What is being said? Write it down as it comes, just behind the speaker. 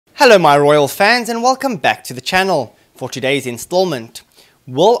Hello my royal fans and welcome back to the channel. For today's installment,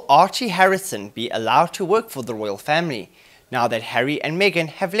 will Archie Harrison be allowed to work for the royal family now that Harry and Meghan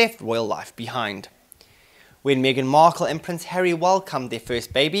have left royal life behind? When Meghan Markle and Prince Harry welcomed their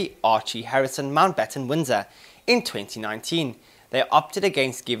first baby, Archie Harrison Mountbatten Windsor, in 2019, they opted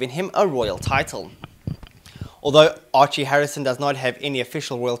against giving him a royal title. Although Archie Harrison does not have any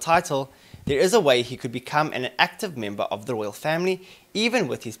official royal title, there is a way he could become an active member of the royal family, even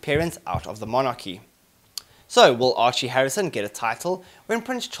with his parents out of the monarchy. So, will Archie Harrison get a title when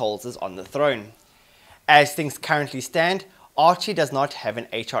Prince Charles is on the throne? As things currently stand, Archie does not have an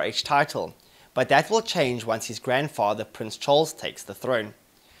HRH title, but that will change once his grandfather Prince Charles takes the throne.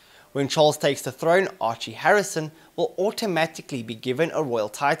 When Charles takes the throne, Archie Harrison will automatically be given a royal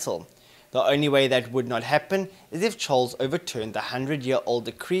title. The only way that would not happen is if Charles overturned the 100-year-old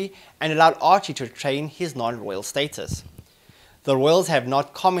decree and allowed Archie to retain his non-royal status. The royals have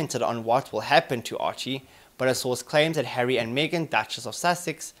not commented on what will happen to Archie, but a source claims that Harry and Meghan, Duchess of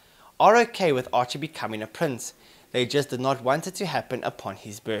Sussex, are okay with Archie becoming a prince. They just did not want it to happen upon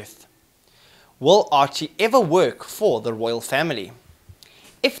his birth. Will Archie ever work for the royal family?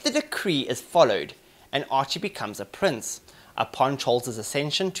 If the decree is followed and Archie becomes a prince upon Charles's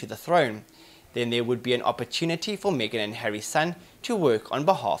ascension to the throne, then there would be an opportunity for Meghan and Harry's son to work on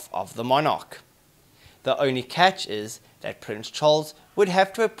behalf of the monarch. The only catch is that Prince Charles would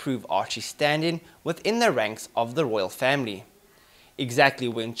have to approve Archie's stand-in within the ranks of the royal family. Exactly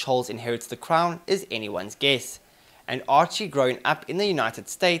when Charles inherits the crown is anyone's guess, and Archie growing up in the United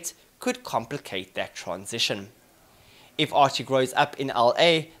States could complicate that transition. If Archie grows up in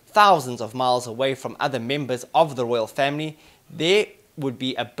LA, thousands of miles away from other members of the royal family, there would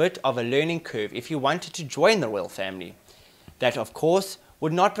be a bit of a learning curve if he wanted to join the royal family. That, of course,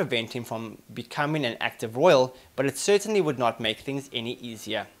 would not prevent him from becoming an active royal, but it certainly would not make things any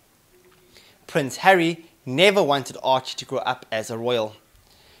easier. Prince Harry never wanted Archie to grow up as a royal.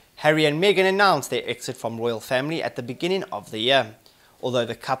 Harry and Meghan announced their exit from royal family at the beginning of the year. Although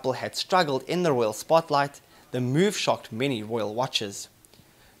the couple had struggled in the royal spotlight, the move shocked many royal watchers.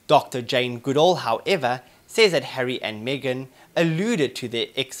 Dr. Jane Goodall, however, says that Harry and Meghan alluded to their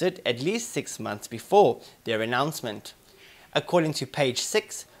exit at least 6 months before their announcement. According to page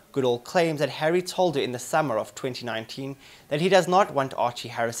 6, Goodall claims that Harry told her in the summer of 2019 that he does not want Archie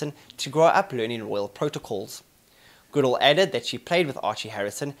Harrison to grow up learning royal protocols. Goodall added that she played with Archie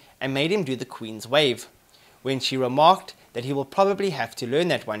Harrison and made him do the Queen's wave. When she remarked that he will probably have to learn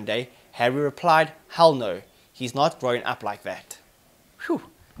that one day, Harry replied, "Hell no, he's not growing up like that." Whew,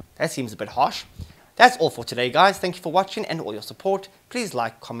 that seems a bit harsh. That's all for today, guys. Thank you for watching and all your support. Please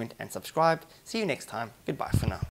like, comment and subscribe. See you next time. Goodbye for now.